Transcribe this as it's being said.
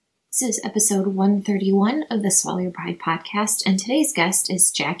This is episode 131 of the Swallow Your Pride podcast, and today's guest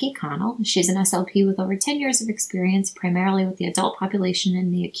is Jackie Connell. She's an SLP with over 10 years of experience, primarily with the adult population in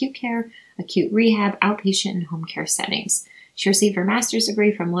the acute care, acute rehab, outpatient, and home care settings. She received her master's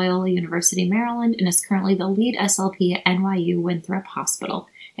degree from Loyola University, Maryland, and is currently the lead SLP at NYU Winthrop Hospital,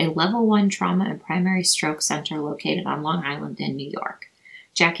 a level 1 trauma and primary stroke center located on Long Island in New York.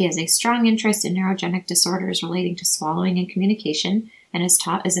 Jackie has a strong interest in neurogenic disorders relating to swallowing and communication, and is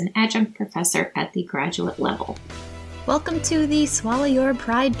taught as an adjunct professor at the graduate level. Welcome to the Swallow Your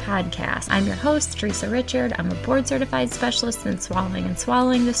Pride podcast. I'm your host, Teresa Richard. I'm a board-certified specialist in swallowing and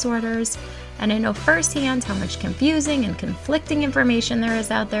swallowing disorders, and I know firsthand how much confusing and conflicting information there is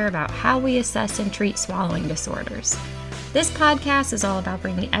out there about how we assess and treat swallowing disorders. This podcast is all about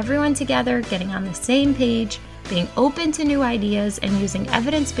bringing everyone together, getting on the same page, being open to new ideas, and using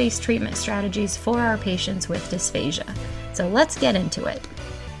evidence-based treatment strategies for our patients with dysphagia. So let's get into it.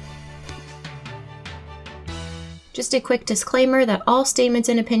 Just a quick disclaimer that all statements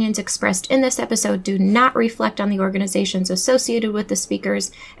and opinions expressed in this episode do not reflect on the organizations associated with the speakers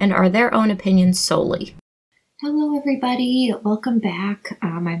and are their own opinions solely. Hello, everybody. Welcome back.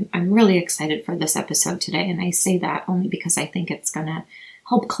 I'm really excited for this episode today, and I say that only because I think it's going to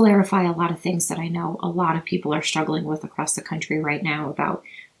help clarify a lot of things that I know a lot of people are struggling with across the country right now about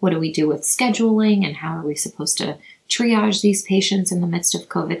what do we do with scheduling and how are we supposed to triage these patients in the midst of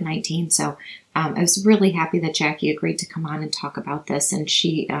COVID-19. So I was really happy that Jackie agreed to come on and talk about this. And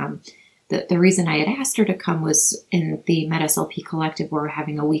she, the reason I had asked her to come was in the MedSLP Collective, we're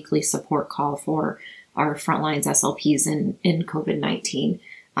having a weekly support call for our frontlines SLPs in COVID-19.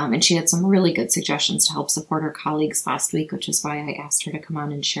 And she had some really good suggestions to help support her colleagues last week, which is why I asked her to come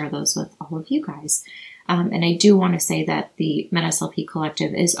on and share those with all of you guys. And I do want to say that the MedSLP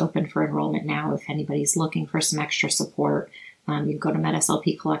Collective is open for enrollment now. If anybody's looking for some extra support, you can go to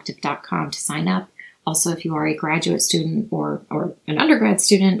medslpcollective.com to sign up. Also, if you are a graduate student or an undergrad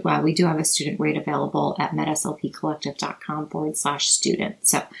student, we do have a student rate available at medslpcollective.com/student.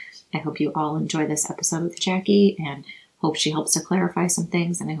 So I hope you all enjoy this episode with Jackie and hope she helps to clarify some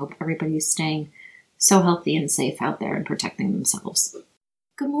things. And I hope everybody's staying so healthy and safe out there and protecting themselves.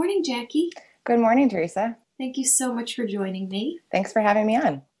 Good morning, Jackie. Good morning, Teresa. Thank you so much for joining me. Thanks for having me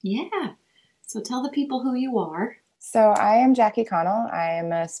on. Yeah. So tell the people who you are. So I am Jackie Connell. I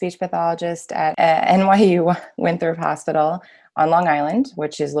am a speech pathologist at NYU Winthrop Hospital on Long Island,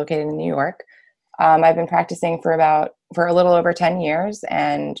 which is located in New York. I've been practicing for a little over 10 years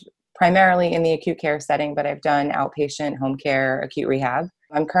and primarily in the acute care setting, but I've done outpatient, home care, acute rehab.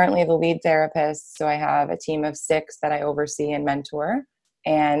 I'm currently the lead therapist, so I have a team of 6 that I oversee and mentor.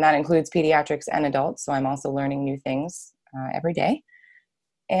 And that includes pediatrics and adults. So I'm also learning new things every day.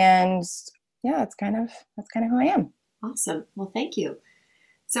 And yeah, that's kind of who I am. Awesome. Well, thank you.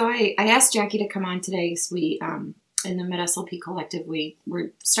 So I asked Jackie to come on today. So we, in the MedSLP Collective, we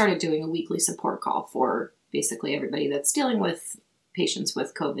started doing a weekly support call for basically everybody that's dealing with patients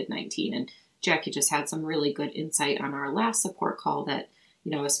with COVID-19. And Jackie just had some really good insight on our last support call that,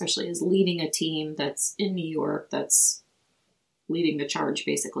 especially as leading a team that's in New York, that's leading the charge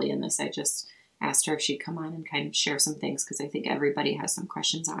basically in this. I just asked her if she'd come on and kind of share some things because I think everybody has some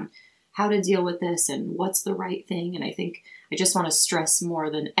questions on how to deal with this and what's the right thing. And I think I just want to stress more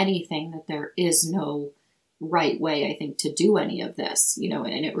than anything that there is no right way, I think, to do any of this,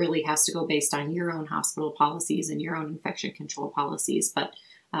 and it really has to go based on your own hospital policies and your own infection control policies. But,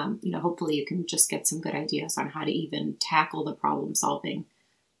 hopefully you can just get some good ideas on how to even tackle the problem solving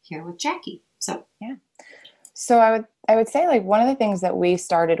here with Jackie. So, yeah. So I would say one of the things that we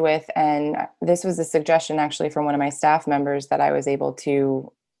started with, and this was a suggestion actually from one of my staff members that I was able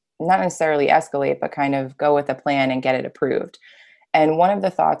to not necessarily escalate, but kind of go with a plan and get it approved. And one of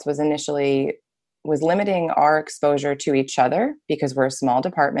the thoughts was initially limiting our exposure to each other because we're a small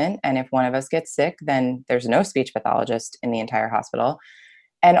department. And if one of us gets sick, then there's no speech pathologist in the entire hospital.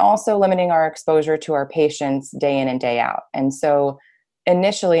 And also limiting our exposure to our patients day in and day out. And so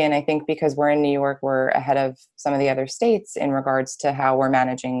initially, and I think because we're in New York, we're ahead of some of the other states in regards to how we're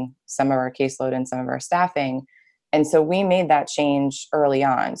managing some of our caseload and some of our staffing. And so we made that change early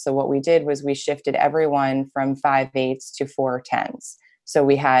on. So what we did was we shifted everyone from 5/8s to 4/10s. So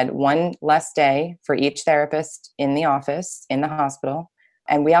we had one less day for each therapist in the office, in the hospital.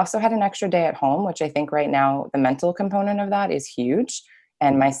 And we also had an extra day at home, which I think right now the mental component of that is huge.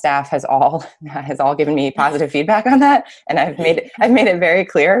 And my staff has all given me positive feedback on that. And I've made it very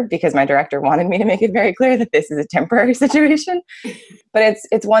clear because my director wanted me to make it very clear that this is a temporary situation. But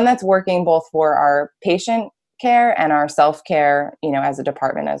it's one that's working both for our patient care and our self-care, as a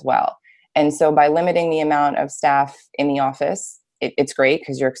department as well. And so by limiting the amount of staff in the office it's great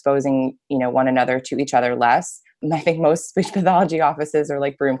because you're exposing, one another to each other less. I think most speech pathology offices are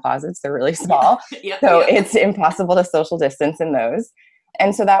like broom closets. They're really small. So it's impossible to social distance in those.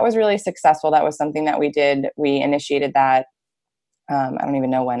 And so that was really successful. That was something that we did. We initiated that. I don't even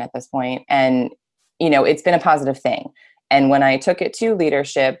know when at this point. And, it's been a positive thing. And when I took it to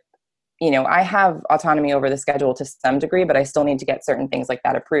leadership, I have autonomy over the schedule to some degree, but I still need to get certain things like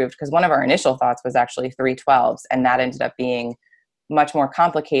that approved. Because one of our initial thoughts was actually 312s. And that ended up being much more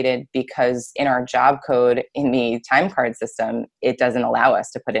complicated because in our job code in the time card system, it doesn't allow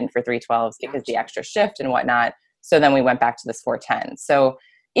us to put in for 312s because the extra shift and whatnot. So then we went back to this 410. So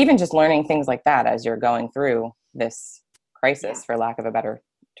even just learning things like that as you're going through this crisis, for lack of a better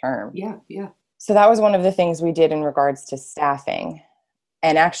term. Yeah. So that was one of the things we did in regards to staffing.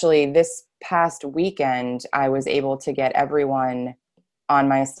 And actually this past weekend, I was able to get everyone on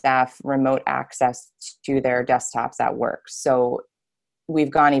my staff remote access to their desktops at work. So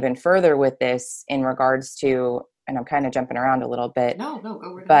we've gone even further with this in regards to, and I'm kind of jumping around a little bit. No, go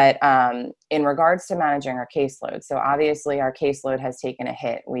right ahead. But in regards to managing our caseload, so obviously our caseload has taken a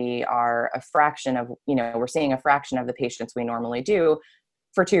hit. We are a fraction of, we're seeing a fraction of the patients we normally do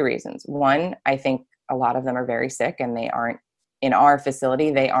for two reasons. One, I think a lot of them are very sick and they aren't in our facility,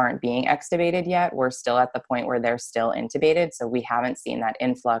 they aren't being extubated yet. We're still at the point where they're still intubated. So we haven't seen that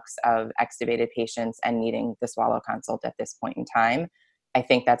influx of extubated patients and needing the swallow consult at this point in time. I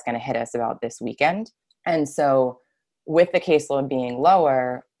think that's going to hit us about this weekend. And so with the caseload being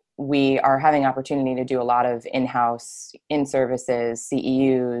lower, we are having opportunity to do a lot of in-house, in-services,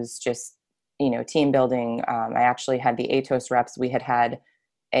 CEUs, just, team building. I actually had the ATOS reps. We had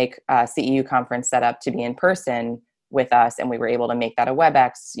a CEU conference set up to be in person with us, and we were able to make that a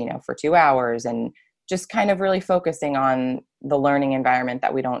WebEx, for 2 hours, and just kind of really focusing on the learning environment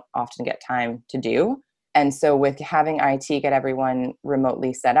that we don't often get time to do. And so with having IT get everyone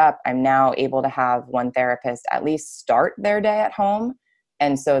remotely set up, I'm now able to have one therapist at least start their day at home.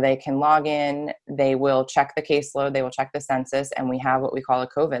 And so they can log in, they will check the caseload, they will check the census, and we have what we call a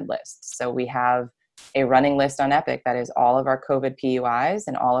COVID list. So we have a running list on Epic that is all of our COVID PUIs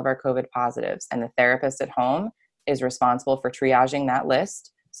and all of our COVID positives. And the therapist at home is responsible for triaging that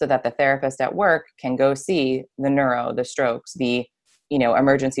list so that the therapist at work can go see the neuro, the strokes, the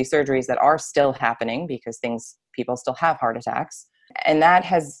emergency surgeries that are still happening because people still have heart attacks. And that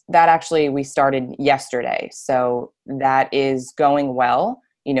actually, we started yesterday. So that is going well.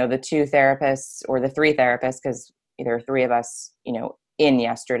 The two therapists or the three therapists, because there are three of us, in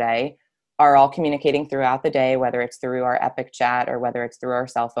yesterday, are all communicating throughout the day, whether it's through our Epic chat or whether it's through our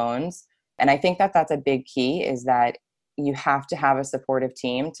cell phones. And I think that that's a big key, is that you have to have a supportive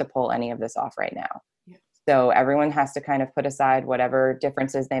team to pull any of this off right now. So everyone has to kind of put aside whatever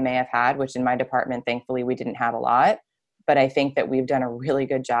differences they may have had, which in my department, thankfully, we didn't have a lot. But I think that we've done a really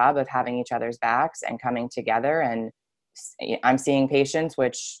good job of having each other's backs and coming together. And I'm seeing patients,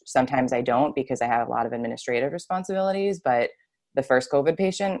 which sometimes I don't because I have a lot of administrative responsibilities. But the first COVID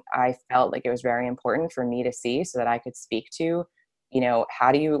patient, I felt like it was very important for me to see so that I could speak to,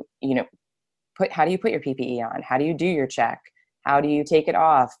 how do you put your PPE on? How do you do your check? How do you take it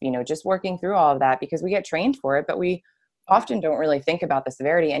off? Just working through all of that, because we get trained for it, but we often don't really think about the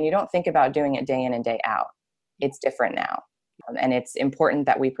severity, and you don't think about doing it day in and day out. It's different now. And it's important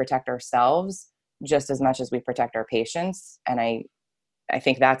that we protect ourselves just as much as we protect our patients. And I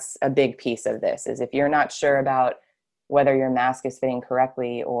think that's a big piece of this, is if you're not sure about whether your mask is fitting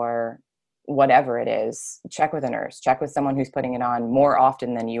correctly or whatever it is, check with a nurse, check with someone who's putting it on more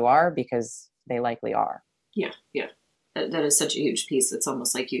often than you are, because they likely are. Yeah. That is such a huge piece. It's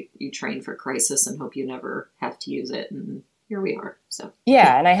almost like you train for crisis and hope you never have to use it. And here we are. So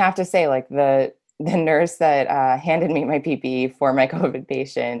yeah. And I have to say, like, the nurse that handed me my PPE for my COVID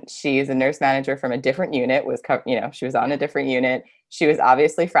patient, she's a nurse manager from a different unit, she was on a different unit. She was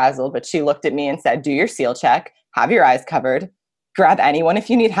obviously frazzled, but she looked at me and said, do your seal check, have your eyes covered, grab anyone if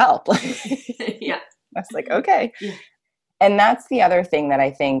you need help. Yeah. I was like, okay. Yeah. And that's the other thing that I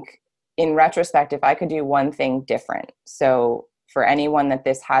think, in retrospect, if I could do one thing different. So for anyone that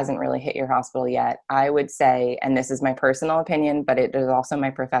this hasn't really hit your hospital yet, I would say, and this is my personal opinion, but it is also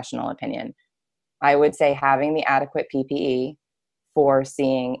my professional opinion, I would say having the adequate PPE for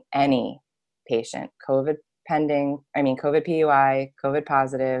seeing any patient, COVID PUI, COVID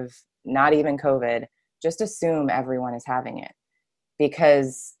positive, not even COVID, just assume everyone is having it.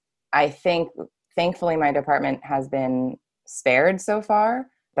 Because I think, thankfully, my department has been spared so far.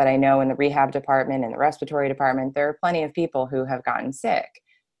 But I know in the rehab department and the respiratory department, there are plenty of people who have gotten sick.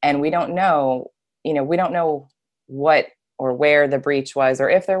 And we don't know what or where the breach was, or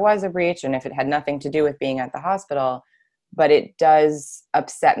if there was a breach, and if it had nothing to do with being at the hospital. But it does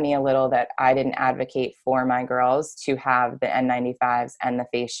upset me a little that I didn't advocate for my girls to have the N95s and the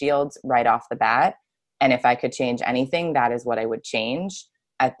face shields right off the bat. And if I could change anything, that is what I would change.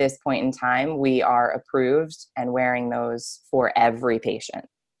 At this point in time, we are approved and wearing those for every patient.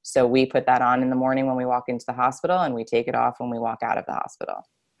 So we put that on in the morning when we walk into the hospital, and we take it off when we walk out of the hospital.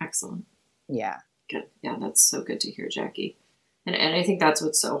 Excellent. Yeah. Good. Yeah, that's so good to hear, Jackie. And I think that's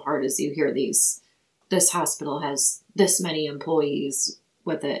what's so hard is you hear this hospital has this many employees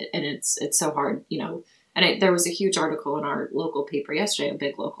with it, and it's so hard, And there was a huge article in our local paper yesterday. A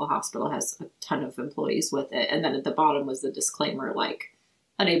big local hospital has a ton of employees with it. And then at the bottom was the disclaimer, like,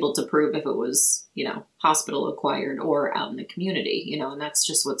 unable to prove if it was, hospital acquired or out in the community, and that's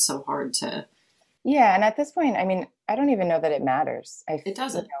just what's so hard to. Yeah. And at this point, I mean, I don't even know that it matters. It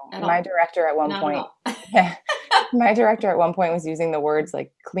doesn't. My director at one point, my director at one point was using the words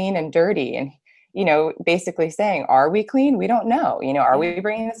like clean and dirty, and, basically saying, are we clean? We don't know. Are we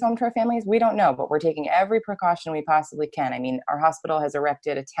bringing this home to our families? We don't know, but we're taking every precaution we possibly can. I mean, our hospital has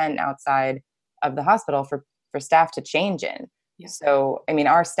erected a tent outside of the hospital for staff to change in. Yeah. So, I mean,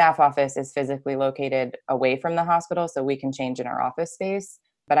 our staff office is physically located away from the hospital, so we can change in our office space.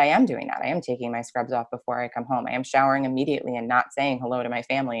 But I am doing that. I am taking my scrubs off before I come home. I am showering immediately and not saying hello to my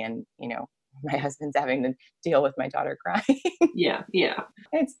family. And, my husband's having to deal with my daughter crying. Yeah. Yeah.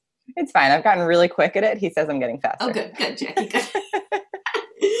 It's fine. I've gotten really quick at it. He says I'm getting faster. Oh, good, Jackie. Good.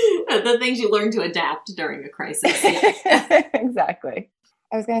 The things you learn to adapt during a crisis. Yeah. Exactly.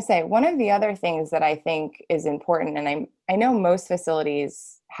 I was going to say, one of the other things that I think is important, and I know most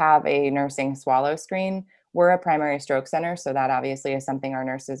facilities have a nursing swallow screen. We're a primary stroke center, so that obviously is something our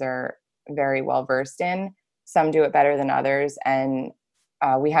nurses are very well versed in. Some do it better than others, and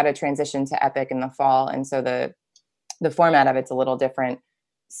we had a transition to Epic in the fall, and so the format of it's a little different.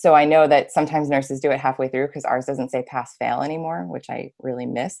 So I know that sometimes nurses do it halfway through because ours doesn't say pass fail anymore, which I really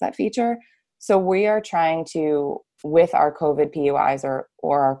miss that feature. So we are trying to, with our COVID PUIs or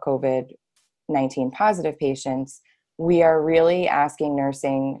our COVID-19 positive patients, we are really asking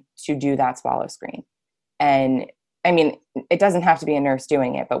nursing to do that swallow screen. And I mean, it doesn't have to be a nurse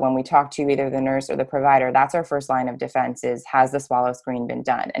doing it, but when we talk to either the nurse or the provider, that's our first line of defense is, has the swallow screen been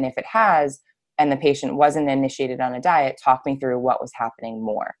done? And if it has, and the patient wasn't initiated on a diet, talk me through what was happening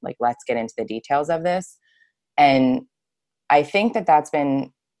more. Like, let's get into the details of this. And I think that that's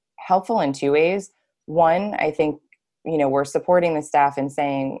been helpful in two ways. One, I think, we're supporting the staff in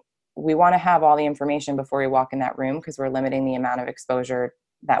saying we want to have all the information before we walk in that room because we're limiting the amount of exposure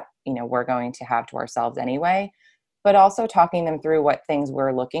that, we're going to have to ourselves anyway, but also talking them through what things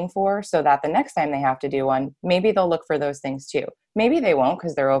we're looking for so that the next time they have to do one, maybe they'll look for those things too. Maybe they won't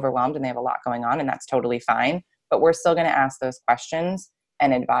because they're overwhelmed and they have a lot going on, and that's totally fine, but we're still going to ask those questions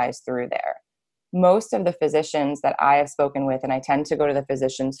and advise through there. Most of the physicians that I have spoken with, and I tend to go to the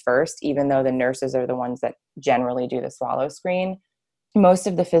physicians first, even though the nurses are the ones that generally do the swallow screen, most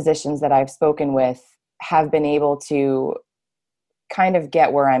of the physicians that I've spoken with have been able to kind of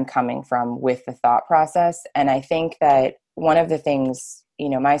get where I'm coming from with the thought process. And I think that one of the things,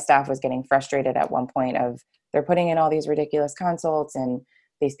 my staff was getting frustrated at one point of they're putting in all these ridiculous consults and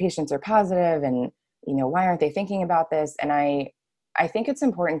these patients are positive and, why aren't they thinking about this? And I think it's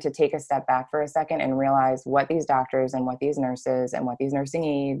important to take a step back for a second and realize what these doctors and what these nurses and what these nursing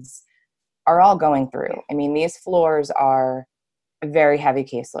aides are all going through. I mean, these floors are very heavy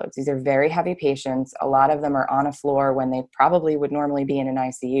caseloads. These are very heavy patients. A lot of them are on a floor when they probably would normally be in an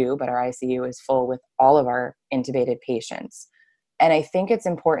ICU, but our ICU is full with all of our intubated patients. And I think it's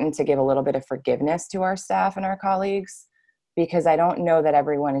important to give a little bit of forgiveness to our staff and our colleagues, because I don't know that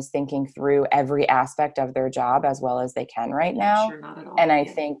everyone is thinking through every aspect of their job as well as they can right now. Sure, not at all. And I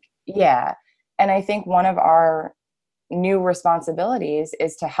think one of our new responsibilities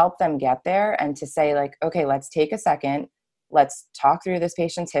is to help them get there and to say, like, okay, let's take a second. Let's talk through this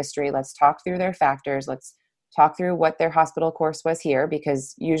patient's history. Let's talk through their factors. Let's talk through what their hospital course was here,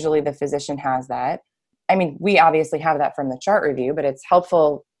 because usually the physician has that. I mean, we obviously have that from the chart review, but it's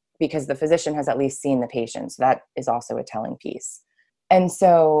helpful because the physician has at least seen the patient. So that is also a telling piece. And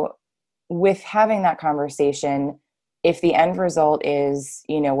so with having that conversation, if the end result is,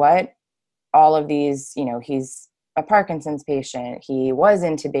 all of these, he's a Parkinson's patient, he was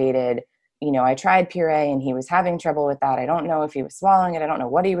intubated, I tried Puree and he was having trouble with that. I don't know if he was swallowing it. I don't know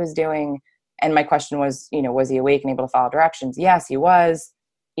what he was doing. And my question was, was he awake and able to follow directions? Yes, he was.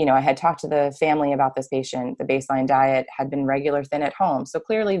 I had talked to the family about this patient. The baseline diet had been regular thin at home. So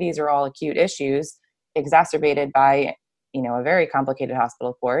clearly these are all acute issues exacerbated by, a very complicated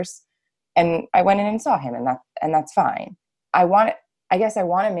hospital course. And I went in and saw him, and that's fine. I want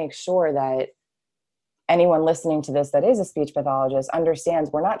to make sure that anyone listening to this that is a speech pathologist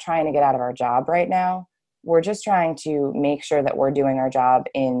understands we're not trying to get out of our job right now. We're just trying to make sure that we're doing our job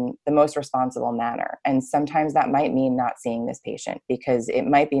in the most responsible manner. And sometimes that might mean not seeing this patient, because it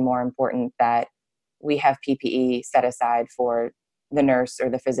might be more important that we have PPE set aside for the nurse or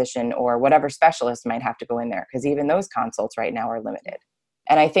the physician or whatever specialist might have to go in there, because even those consults right now are limited.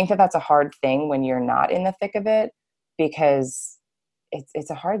 And I think that that's a hard thing when you're not in the thick of it, because it's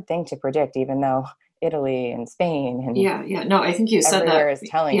a hard thing to predict, even though Italy and Spain and No, I think you said that. Is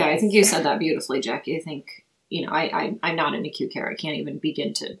telling us. I think you said that beautifully, Jackie. I think, I'm not in acute care. I can't even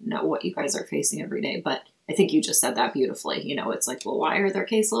begin to know what you guys are facing every day, but I think you just said that beautifully. It's like, well, why are their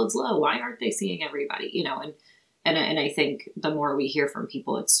caseloads low? Why aren't they seeing everybody? And I think the more we hear from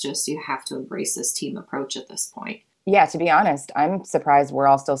people, it's just, you have to embrace this team approach at this point. Yeah, to be honest, I'm surprised we're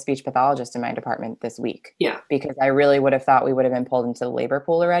all still speech pathologists in my department this week. Yeah. Because I really would have thought we would have been pulled into the labor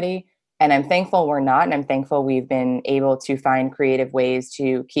pool already. And I'm thankful we're not. And I'm thankful we've been able to find creative ways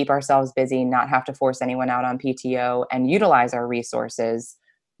to keep ourselves busy, not have to force anyone out on PTO, and utilize our resources.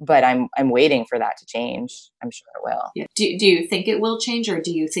 But I'm waiting for that to change. I'm sure it will. Yeah. Do you think it will change, or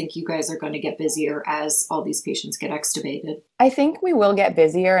do you think you guys are going to get busier as all these patients get extubated? I think we will get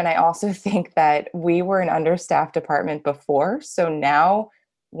busier. And I also think that we were an understaffed department before. So now,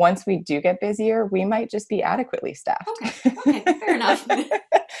 once we do get busier, we might just be adequately staffed. Okay, fair enough.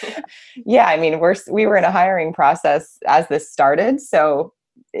 Yeah, I mean, we were in a hiring process as this started. So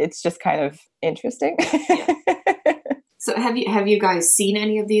it's just kind of interesting. Yeah. So have you guys seen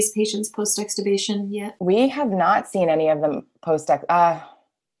any of these patients post-extubation yet? We have not seen any of them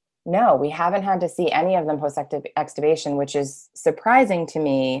no, we haven't had to see any of them post-extubation, which is surprising to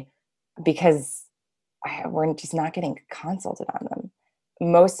me, because we're just not getting consulted on them.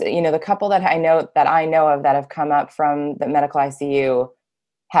 Most, the couple that I know of that have come up from the medical ICU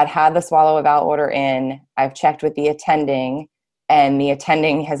had the swallow eval order in. I've checked with the attending, and the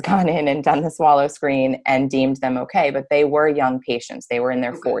attending has gone in and done the swallow screen and deemed them okay, but they were young patients. They were in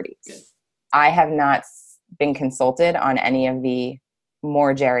their 40s. Good. I have not been consulted on any of the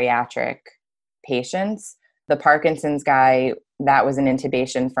more geriatric patients. The Parkinson's guy, that was an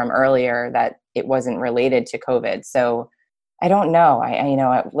intubation from earlier, that it wasn't related to COVID. So I don't know.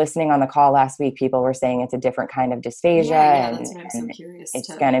 I listening on the call last week, people were saying it's a different kind of dysphagia. Yeah, that's what I'm so curious.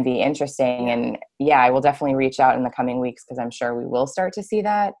 It's going to be interesting. Yeah. And I will definitely reach out in the coming weeks, because I'm sure we will start to see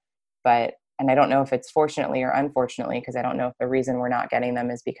that. And I don't know if it's fortunately or unfortunately, because I don't know if the reason we're not getting them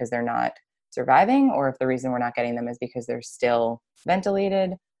is because they're not surviving, or if the reason we're not getting them is because they're still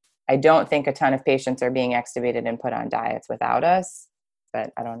ventilated. I don't think a ton of patients are being extubated and put on diets without us,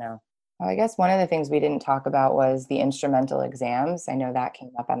 but I don't know. I guess one of the things we didn't talk about was the instrumental exams. I know that came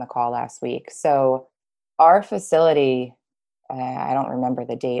up on the call last week. So our facility, I don't remember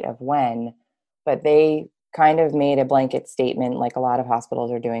the date of when, but they kind of made a blanket statement, like a lot of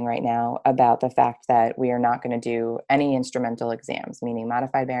hospitals are doing right now, about the fact that we are not going to do any instrumental exams, meaning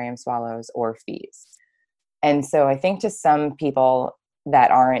modified barium swallows or fees. And so I think to some people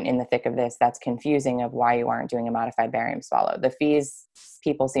that aren't in the thick of this, that's confusing of why you aren't doing a modified barium swallow. The fees,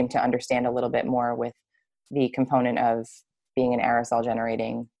 people seem to understand a little bit more, with the component of being an aerosol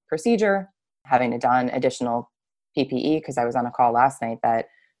generating procedure, having to don additional PPE, because I was on a call last night that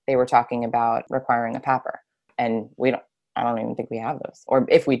they were talking about requiring a PAPR, and I don't even think we have those, or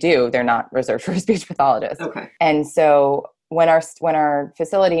if we do, they're not reserved for a speech pathologist. Okay. And so when our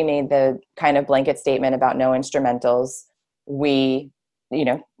facility made the kind of blanket statement about no instrumentals, we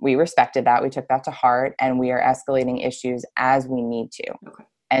respected that. We took that to heart, and we are escalating issues as we need to. Okay.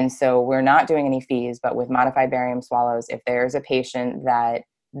 And so we're not doing any fees, but with modified barium swallows, if there's a patient that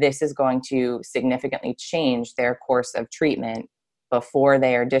this is going to significantly change their course of treatment before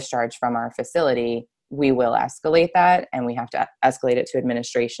they are discharged from our facility, we will escalate that, and we have to escalate it to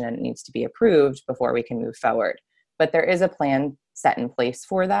administration, and it needs to be approved before we can move forward. But there is a plan set in place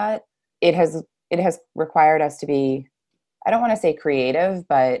for that. It has required us to be, I don't want to say creative,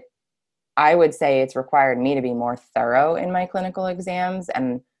 but I would say it's required me to be more thorough in my clinical exams.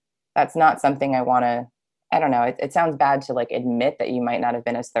 And that's not something I want to, I don't know. It sounds bad to admit that you might not have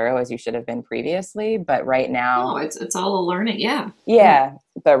been as thorough as you should have been previously, but right now. No, it's all a learning. Yeah. Yeah.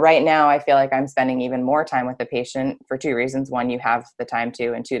 But right now I feel like I'm spending even more time with the patient for two reasons. One, you have the time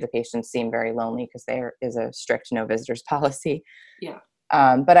to, and two, the patients seem very lonely because there is a strict no visitors policy. Yeah.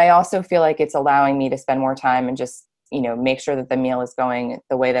 But I also feel like it's allowing me to spend more time and just, make sure that the meal is going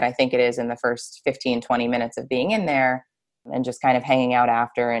the way that I think it is in the first 15, 20 minutes of being in there, and just kind of hanging out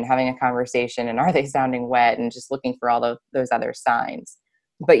after and having a conversation, and are they sounding wet, and just looking for all those other signs.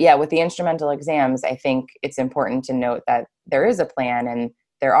 But yeah, with the instrumental exams, I think it's important to note that there is a plan, and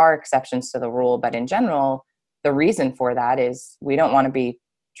there are exceptions to the rule, but in general, the reason for that is we don't want to be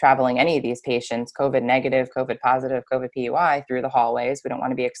traveling any of these patients, COVID negative, COVID positive, COVID PUI, through the hallways. We don't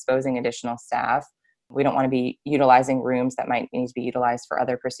want to be exposing additional staff. We don't want to be utilizing rooms that might need to be utilized for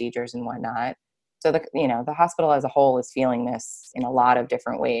other procedures and whatnot. So the hospital as a whole is feeling this in a lot of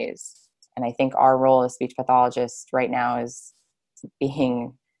different ways. And I think our role as speech pathologists right now is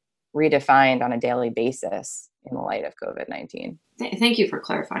being redefined on a daily basis in the light of COVID-19. Thank you for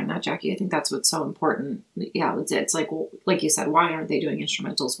clarifying that, Jackie. I think that's what's so important. Yeah, it's like, well, like you said, why aren't they doing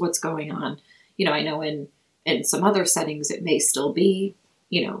instrumentals? What's going on? I know in some other settings, it may still be,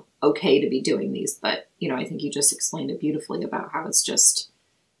 okay to be doing these, but, I think you just explained it beautifully about how it's just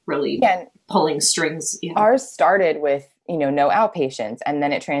really pulling strings. Yeah. Ours started with, no outpatients, and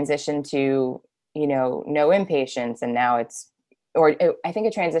then it transitioned to, no inpatients. And now I think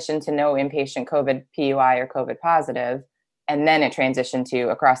it transitioned to no inpatient COVID PUI or COVID positive. And then it transitioned to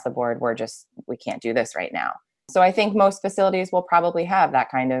across the board, we can't do this right now. So I think most facilities will probably have that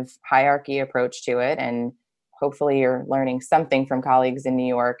kind of hierarchy approach to it. And hopefully you're learning something from colleagues in New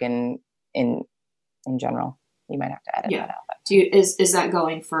York and in general. You might have to edit that out. Is that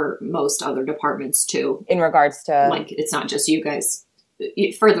going for most other departments too? In regards to, like, it's not just you guys,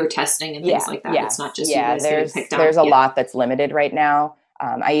 further testing and things like that. It's not just you guys getting picked on. There's a lot that's limited right now.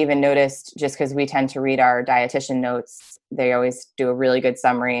 I even noticed, just because we tend to read our dietitian notes, they always do a really good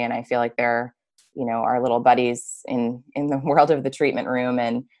summary, and I feel like they're, our little buddies in the world of the treatment room.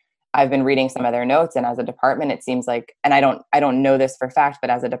 And I've been reading some of their notes, and as a department, it seems like, and I don't know this for fact,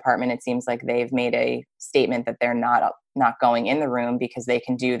 but as a department, it seems like they've made a statement that they're not going in the room because they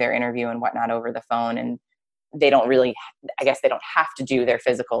can do their interview and whatnot over the phone, and they don't really, I guess they don't have to do their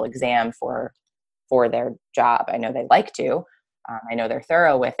physical exam for their job. I know they like to. I know they're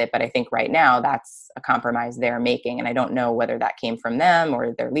thorough with it, but I think right now that's a compromise they're making. And I don't know whether that came from them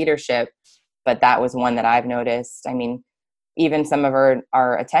or their leadership, but that was one that I've noticed. I mean, even some of our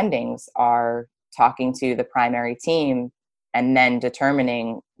attendings are talking to the primary team and then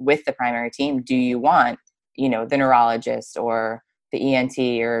determining with the primary team, do you want, the neurologist or the ENT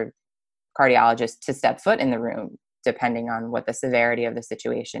or cardiologist to step foot in the room, depending on what the severity of the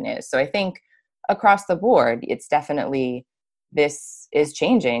situation is. So I think across the board, it's definitely, this is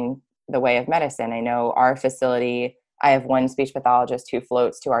changing the way of medicine. I know our facility, I have one speech pathologist who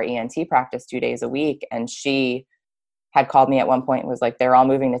floats to our ENT practice 2 days a week. And she had called me at one point and was like, they're all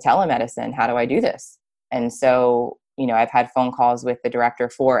moving to telemedicine. How do I do this? And so, I've had phone calls with the director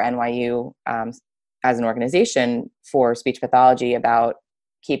for NYU as an organization for speech pathology about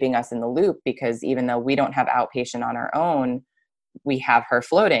keeping us in the loop, because even though we don't have outpatient on our own, we have her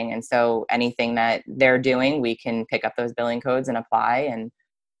floating. And so anything that they're doing, we can pick up those billing codes and apply. And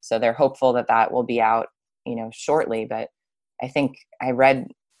so they're hopeful that will be out, shortly. But I think I read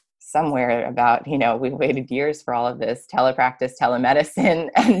somewhere about, we waited years for all of this telepractice, telemedicine,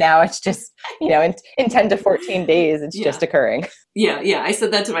 and now it's just, in 10 to 14 days, it's just occurring. Yeah. I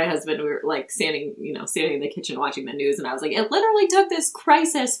said that to my husband. We were like standing in the kitchen watching the news, and I was like, it literally took this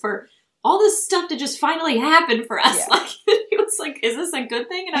crisis for all this stuff to just finally happen for us. Yeah. Like, he was like, is this a good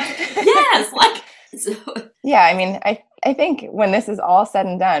thing? And I was like, yes. So. Yeah. I mean, I think when this is all said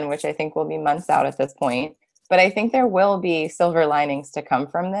and done, which I think will be months out at this point, but I think there will be silver linings to come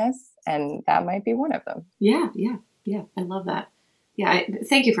from this, and that might be one of them. Yeah. I love that. Yeah.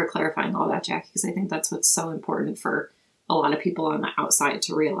 Thank you for clarifying all that, Jackie, because I think that's what's so important for a lot of people on the outside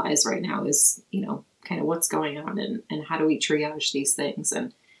to realize right now is, kind of what's going on and how do we triage these things?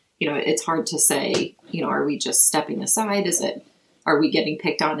 And, it's hard to say, are we just stepping aside? Are we getting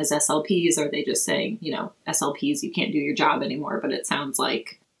picked on as SLPs? Are they just saying, SLPs, you can't do your job anymore? But it sounds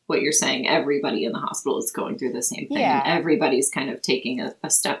like what you're saying, everybody in the hospital is going through the same thing. Yeah. Everybody's kind of taking a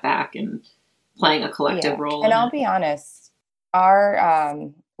step back and playing a collective role. And I'll be honest, our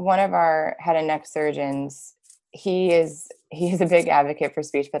one of our head and neck surgeons, he is a big advocate for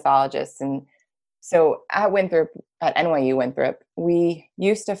speech pathologists. And so at NYU Winthrop, we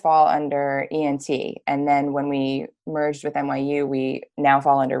used to fall under ENT. And then when we merged with NYU, we now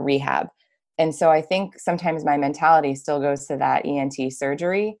fall under rehab. And so I think sometimes my mentality still goes to that ENT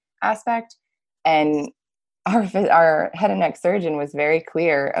surgery aspect. And our head and neck surgeon was very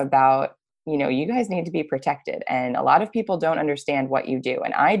clear about, you guys need to be protected. And a lot of people don't understand what you do.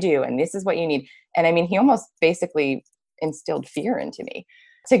 And I do. And this is what you need. And I mean, he almost basically instilled fear into me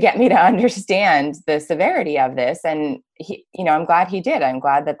to get me to understand the severity of this. And he, I'm glad he did. I'm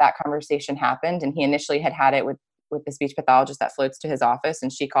glad that conversation happened. And he initially had it with the speech pathologist that floats to his office,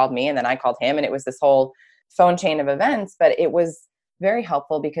 and she called me, and then I called him, and it was this whole phone chain of events. But it was very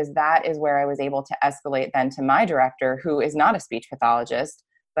helpful because that is where I was able to escalate then to my director, who is not a speech pathologist,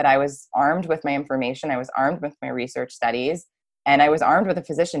 but I was armed with my information. I was armed with my research studies, and I was armed with a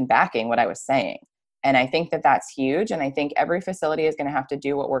physician backing what I was saying. And I think that that's huge. And I think every facility is going to have to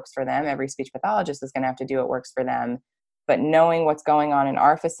do what works for them. Every speech pathologist is going to have to do what works for them. But knowing what's going on in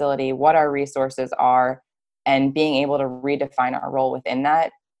our facility, what our resources are, and being able to redefine our role within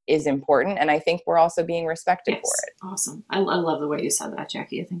that is important. And I think we're also being respected for it. Awesome. I love the way you said that,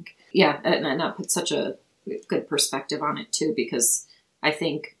 Jackie. I think, yeah, and that puts such a good perspective on it too, because I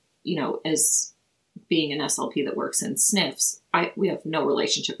think, as being an SLP that works in SNFs, we have no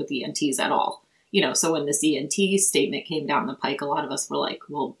relationship with ENTs at all. So when this ENT statement came down the pike, a lot of us were like,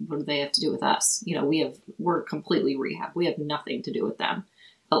 well, what do they have to do with us? We're completely rehab. We have nothing to do with them.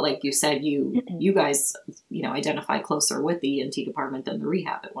 But like you said, you guys, identify closer with the ENT department than the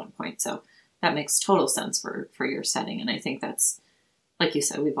rehab at one point. So that makes total sense for your setting. And I think that's, like you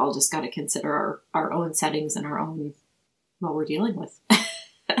said, we've all just got to consider our own settings and our own, what we're dealing with.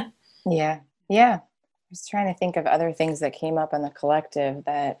 Yeah. I was trying to think of other things that came up in the collective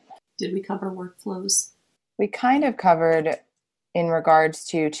that. Did we cover workflows? We kind of covered in regards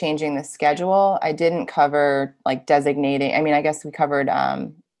to changing the schedule. I didn't cover like designating. I mean, I guess we covered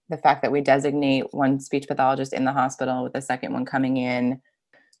the fact that we designate one speech pathologist in the hospital with the second one coming in.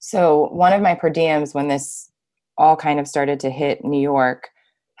 So one of my per diems, when this all kind of started to hit New York,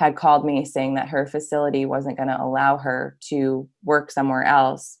 had called me saying that her facility wasn't going to allow her to work somewhere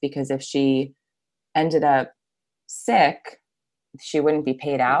else because if she ended up sick, she wouldn't be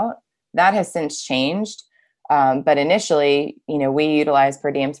paid out. That has since changed. But initially, we utilized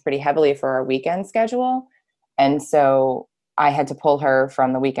per diems pretty heavily for our weekend schedule. And so I had to pull her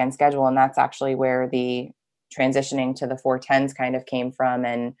from the weekend schedule. And that's actually where the transitioning to the 410s kind of came from,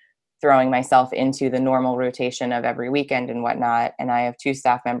 and throwing myself into the normal rotation of every weekend and whatnot. And I have 2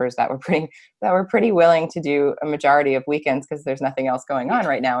 staff members that were pretty willing to do a majority of weekends because there's nothing else going on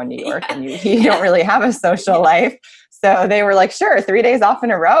right now in New York, and you don't really have a social life. So they were like, sure, 3 days off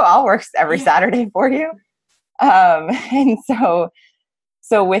in a row, I'll work every Saturday for you. And so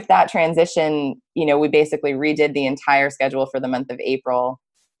with that transition, we basically redid the entire schedule for the month of April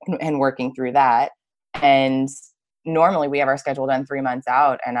and working through that. And normally we have our schedule done 3 months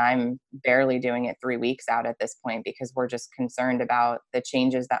out, and I'm barely doing it 3 weeks out at this point because we're just concerned about the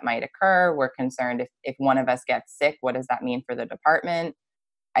changes that might occur. We're concerned if one of us gets sick, what does that mean for the department?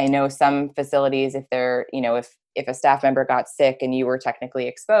 I know some facilities, if they're, if a staff member got sick and you were technically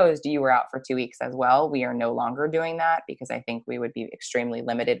exposed, you were out for 2 weeks as well. We are no longer doing that because I think we would be extremely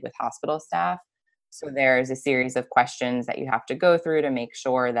limited with hospital staff. So there's a series of questions that you have to go through to make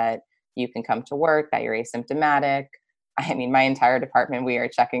sure that you can come to work, that you're asymptomatic. I mean, my entire department, we are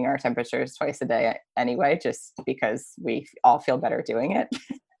checking our temperatures twice a day anyway, just because we all feel better doing it.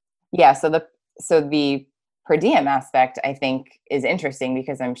 Yeah. So the per diem aspect, I think, is interesting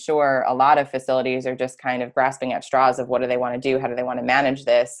because I'm sure a lot of facilities are just kind of grasping at straws of what do they want to do? How do they want to manage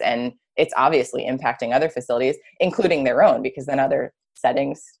this? And it's obviously impacting other facilities, including their own, because then other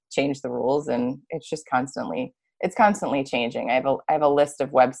settings change the rules, and it's constantly changing. I have a list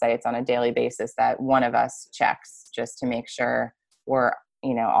of websites on a daily basis that one of us checks just to make sure we're,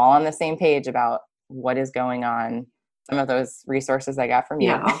 all on the same page about what is going on. Some of those resources I got from you.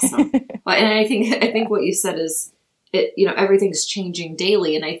 Yeah, awesome. Well, and I think what you said is, everything's changing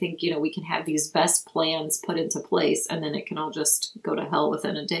daily, and I think we can have these best plans put into place, and then it can all just go to hell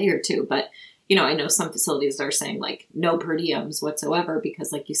within a day or two. But I know some facilities are saying like no per diems whatsoever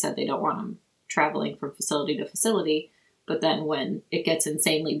because, like you said, they don't want them traveling from facility to facility. But then when it gets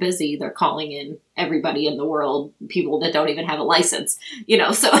insanely busy, they're calling in everybody in the world, people that don't even have a license.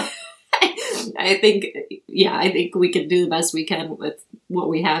 So. I think we can do the best we can with what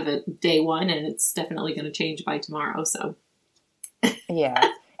we have at day one, and it's definitely going to change by tomorrow. So,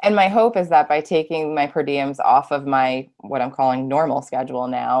 yeah. And my hope is that by taking my per diems off of my, what I'm calling normal schedule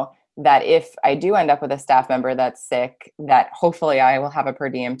now, that if I do end up with a staff member that's sick, that hopefully I will have a per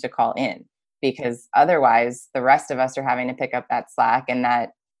diem to call in, because otherwise the rest of us are having to pick up that slack. And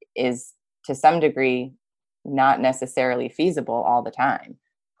that is to some degree not necessarily feasible all the time.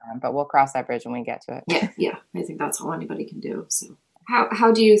 But we'll cross that bridge when we get to it. Yeah. I think that's all anybody can do. So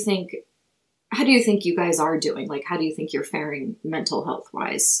how do you think you guys are doing? Like, how do you think you're faring mental health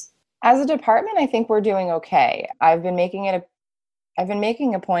wise? As a department, I think we're doing okay. I've been making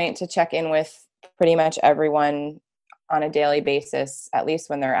a point to check in with pretty much everyone on a daily basis, at least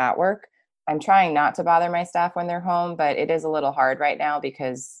when they're at work. I'm trying not to bother my staff when they're home, but it is a little hard right now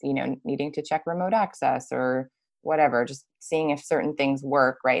because, needing to check remote access or whatever, just seeing if certain things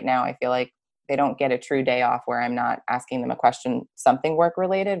work right now. I feel like they don't get a true day off where I'm not asking them a question, something work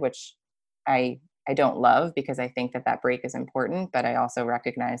related, which I I don't love, because I think that that break is important, but I also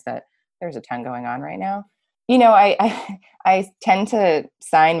recognize that there's a ton going on right now. I tend to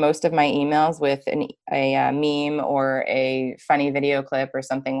sign most of my emails with a meme or a funny video clip or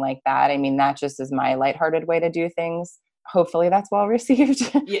something like that. I mean, that just is my lighthearted way to do things. Hopefully that's well received.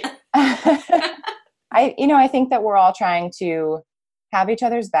 Yeah. I think that we're all trying to have each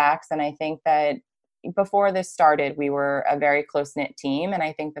other's backs. And I think that before this started, we were a very close-knit team. And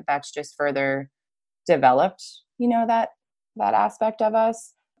I think that that's just further developed, that aspect of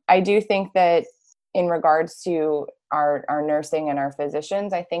us. I do think that in regards to our nursing and our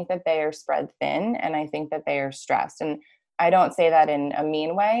physicians, I think that they are spread thin, and I think that they are stressed. And I don't say that in a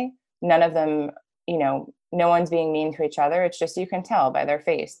mean way. None of them, no one's being mean to each other. It's just, you can tell by their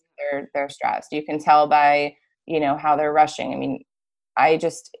face, they're stressed. You can tell by, how they're rushing. I mean,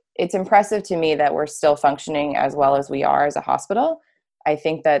 it's impressive to me that we're still functioning as well as we are as a hospital. I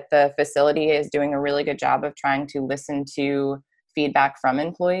think that the facility is doing a really good job of trying to listen to feedback from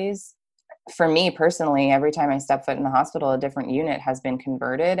employees. For me personally, every time I step foot in the hospital, a different unit has been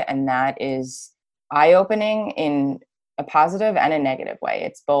converted, and that is eye-opening in a positive and a negative way.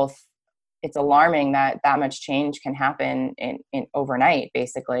 It's alarming that much change can happen in overnight,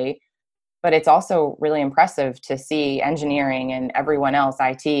 basically. But it's also really impressive to see engineering and everyone else,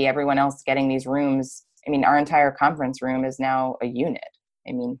 IT, everyone else getting these rooms. I mean, our entire conference room is now a unit.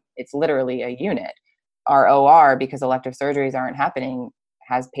 I mean, it's literally a unit. Our OR, because elective surgeries aren't happening,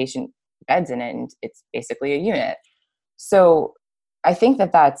 has patient beds in it, and it's basically a unit. So I think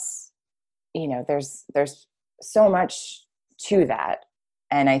that that's, there's so much to that.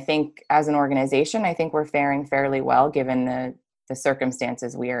 And I think as an organization, I think we're faring fairly well given the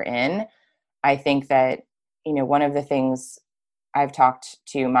circumstances we are in. I think that, one of the things I've talked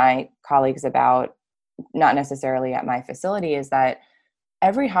to my colleagues about, not necessarily at my facility, is that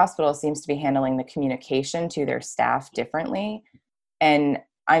every hospital seems to be handling the communication to their staff differently. And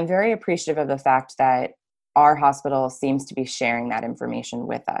I'm very appreciative of the fact that our hospital seems to be sharing that information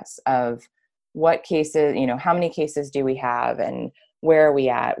with us of what cases, how many cases do we have, and where are we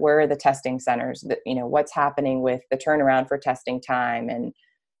at? Where are the testing centers? What's happening with the turnaround for testing time? And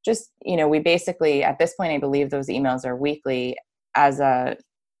just, we basically, at this point, I believe those emails are weekly. As a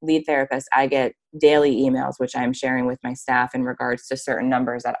lead therapist, I get daily emails, which I'm sharing with my staff in regards to certain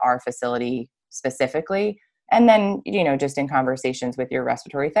numbers at our facility specifically. And then, just in conversations with your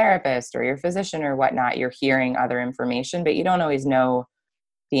respiratory therapist or your physician or whatnot, you're hearing other information, but you don't always know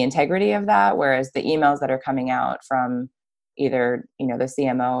the integrity of that. Whereas the emails that are coming out from either, the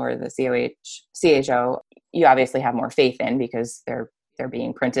CMO or the CHO, you obviously have more faith in because they're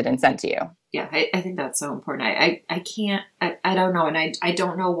being printed and sent to you. Yeah, I think that's so important. I can't, I don't know. And I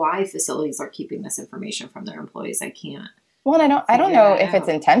don't know why facilities are keeping this information from their employees. I can't. Well, I don't know if it's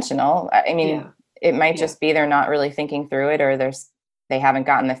intentional. I mean, yeah. It might just be they're not really thinking through it, or they haven't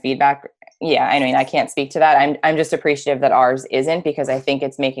gotten the feedback. Yeah, I mean, I can't speak to that. I'm just appreciative that ours isn't, because I think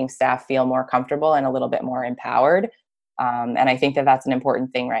it's making staff feel more comfortable and a little bit more empowered. And I think that that's an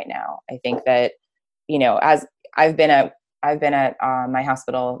important thing right now. I think that, as I've been at my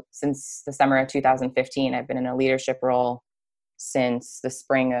hospital since the summer of 2015. I've been in a leadership role since the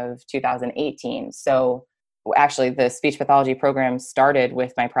spring of 2018. So actually, the speech pathology program started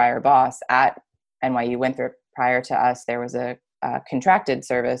with my prior boss at NYU Winthrop. Prior to us, there was a contracted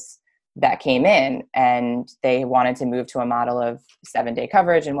service that came in, and they wanted to move to a model of 7-day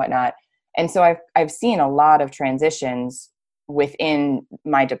coverage and whatnot. And so I've seen a lot of transitions within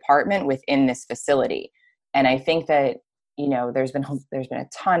my department, within this facility. And I think that, there's been a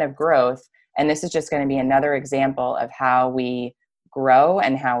ton of growth, and this is just going to be another example of how we grow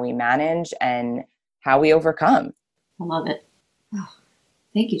and how we manage and how we overcome. I love it. Oh,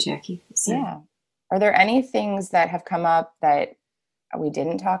 thank you, Jackie. Yeah. Are there any things that have come up that we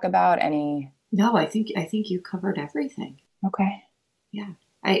didn't talk about? No, I think you covered everything. Okay. Yeah.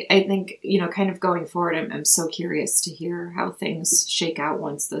 I think, kind of going forward, I'm so curious to hear how things shake out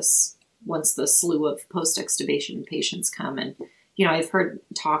once the slew of post-extubation patients come. And, I've heard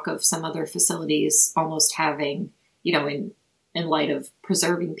talk of some other facilities almost having, in light of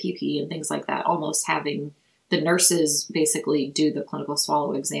preserving PPE and things like that, almost having the nurses basically do the clinical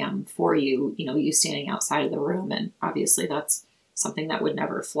swallow exam for you, you standing outside of the room. And obviously that's something that would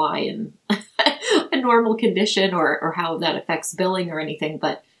never fly in a normal condition or how that affects billing or anything.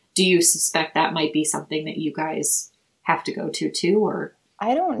 But do you suspect that might be something that you guys have to go to too, or?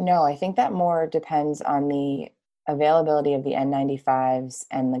 I don't know. I think that more depends on the availability of the N95s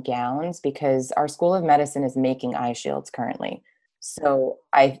and the gowns, because our School of Medicine is making eye shields currently. So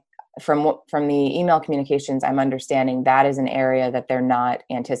from the email communications, I'm understanding that is an area that they're not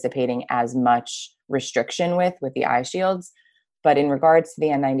anticipating as much restriction with the eye shields. But in regards to the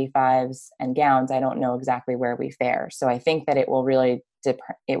N95s and gowns, I don't know exactly where we fare. So I think that it will really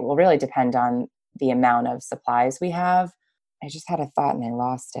depend on the amount of supplies we have. I just had a thought and I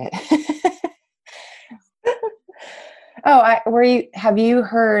lost it. Have you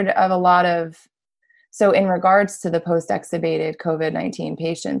heard of a lot of, so in regards to the post-extubated COVID-19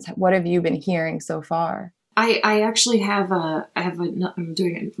 patients, what have you been hearing so far? I actually have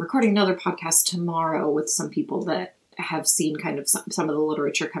I'm recording another podcast tomorrow with some people that have seen kind of some of the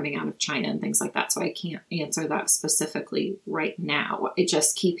literature coming out of China and things like that. So I can't answer that specifically right now. I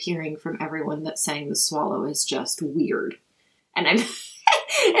just keep hearing from everyone that's saying the swallow is just weird. And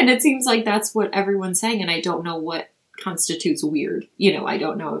and it seems like that's what everyone's saying. And I don't know what constitutes weird. I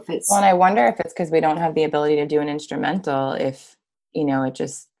don't know if it's... Well, and I wonder if it's because we don't have the ability to do an instrumental, if,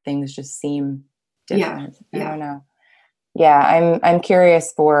 things just seem different. Yeah. I don't know. Yeah, I'm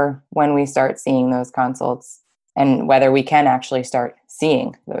curious for when we start seeing those consults and whether we can actually start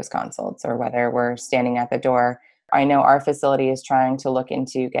seeing those consults or whether we're standing at the door. I know our facility is trying to look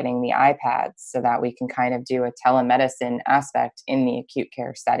into getting the iPads so that we can kind of do a telemedicine aspect in the acute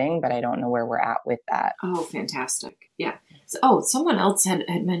care setting, but I don't know where we're at with that. Oh, fantastic. Yeah. So, someone else had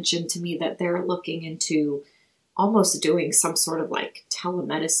mentioned to me that they're looking into almost doing some sort of like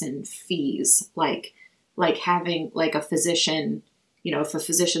telemedicine fees, like having like a physician, if a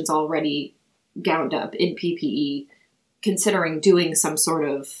physician's already gowned up in PPE, considering doing some sort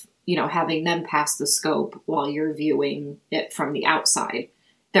of, having them pass the scope while you're viewing it from the outside.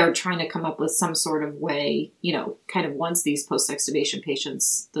 They're trying to come up with some sort of way, kind of once these post-extubation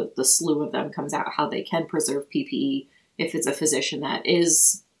patients, the slew of them comes out, how they can preserve PPE if it's a physician that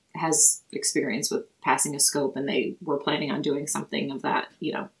has experience with passing a scope and they were planning on doing something of that,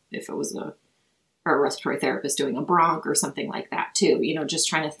 if it was a respiratory therapist doing a bronch or something like that too, just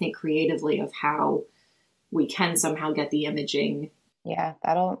trying to think creatively of how we can somehow get the imaging. Yeah,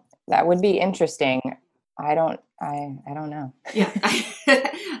 that would be interesting. I don't know. Yeah.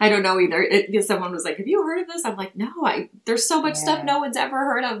 I don't know either. Someone was like, have you heard of this? I'm like, no, there's so much stuff no one's ever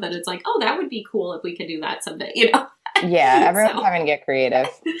heard of that it's like, oh, that would be cool if we could do that someday, Yeah, everyone's having to get creative.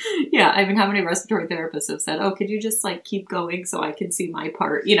 Yeah, I mean, how many respiratory therapists have said, oh, could you just like keep going so I can see my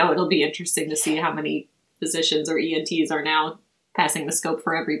part? It'll be interesting to see how many physicians or ENTs are now passing the scope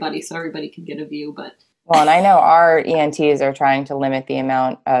for everybody so everybody can get a view. But well, and I know our ENTs are trying to limit the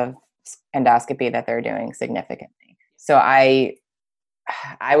amount of endoscopy that they're doing significantly. So I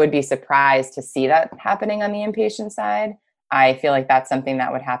would be surprised to see that happening on the inpatient side. I feel like that's something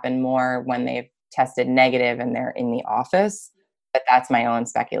that would happen more when they've tested negative and they're in the office. But that's my own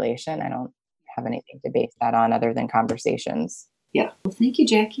speculation. I don't have anything to base that on other than conversations. Yeah. Well, thank you,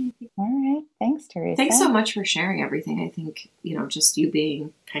 Jackie. All right. Thanks, Teresa. Thanks so much for sharing everything. I think, just you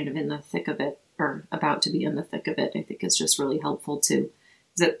being kind of in the thick of it or about to be in the thick of it, I think is just really helpful too.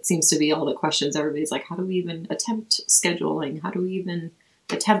 That seems to be all the questions. Everybody's like, how do we even attempt scheduling? How do we even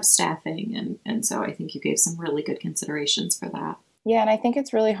attempt staffing? And so I think you gave some really good considerations for that. Yeah. And I think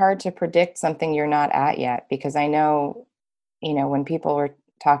it's really hard to predict something you're not at yet, because I know, when people were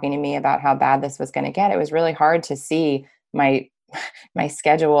talking to me about how bad this was going to get, it was really hard to see my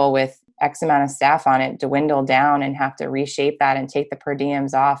schedule with X amount of staff on it dwindle down and have to reshape that and take the per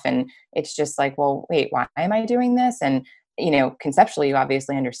diems off. And it's just like, well, wait, why am I doing this? And, conceptually, you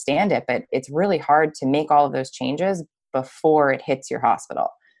obviously understand it, but it's really hard to make all of those changes before it hits your hospital.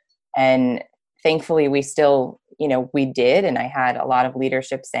 And thankfully, we still, we did. And I had a lot of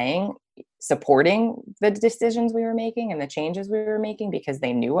leadership supporting the decisions we were making and the changes we were making because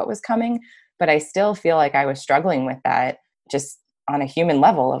they knew what was coming. But I still feel like I was struggling with that just on a human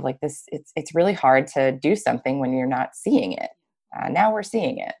level of like this. It's really hard to do something when you're not seeing it. Now we're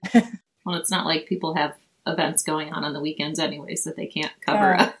seeing it. Well, it's not like people have events going on the weekends anyways that they can't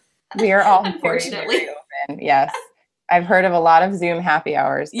cover. We are all unfortunately very open. Yes. I've heard of a lot of Zoom happy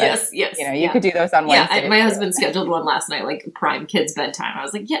hours. But, yes. You could do those on Wednesday. Yeah, my husband scheduled one last night, like prime kids bedtime. I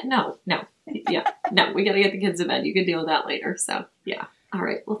was like, no. Yeah, no, we got to get the kids to bed. You can deal with that later. So, yeah. All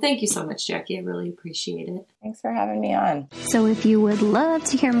right. Well, thank you so much, Jackie. I really appreciate it. Thanks for having me on. So if you would love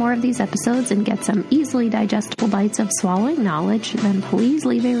to hear more of these episodes and get some easily digestible bites of swallowing knowledge, then please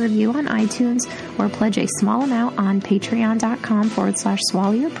leave a review on iTunes or pledge a small amount on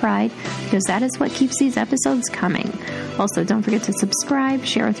patreon.com/swallowyourpride, because that is what keeps these episodes coming. Also, don't forget to subscribe,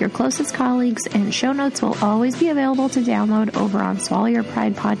 share with your closest colleagues, and show notes will always be available to download over on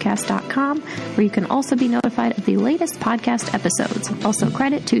swallowyourpridepodcast.com, where you can also be notified of the latest podcast episodes. Also, Also,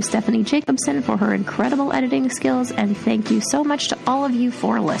 credit to Stephanie Jacobson for her incredible editing skills, and thank you so much to all of you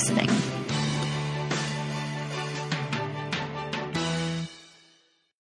for listening.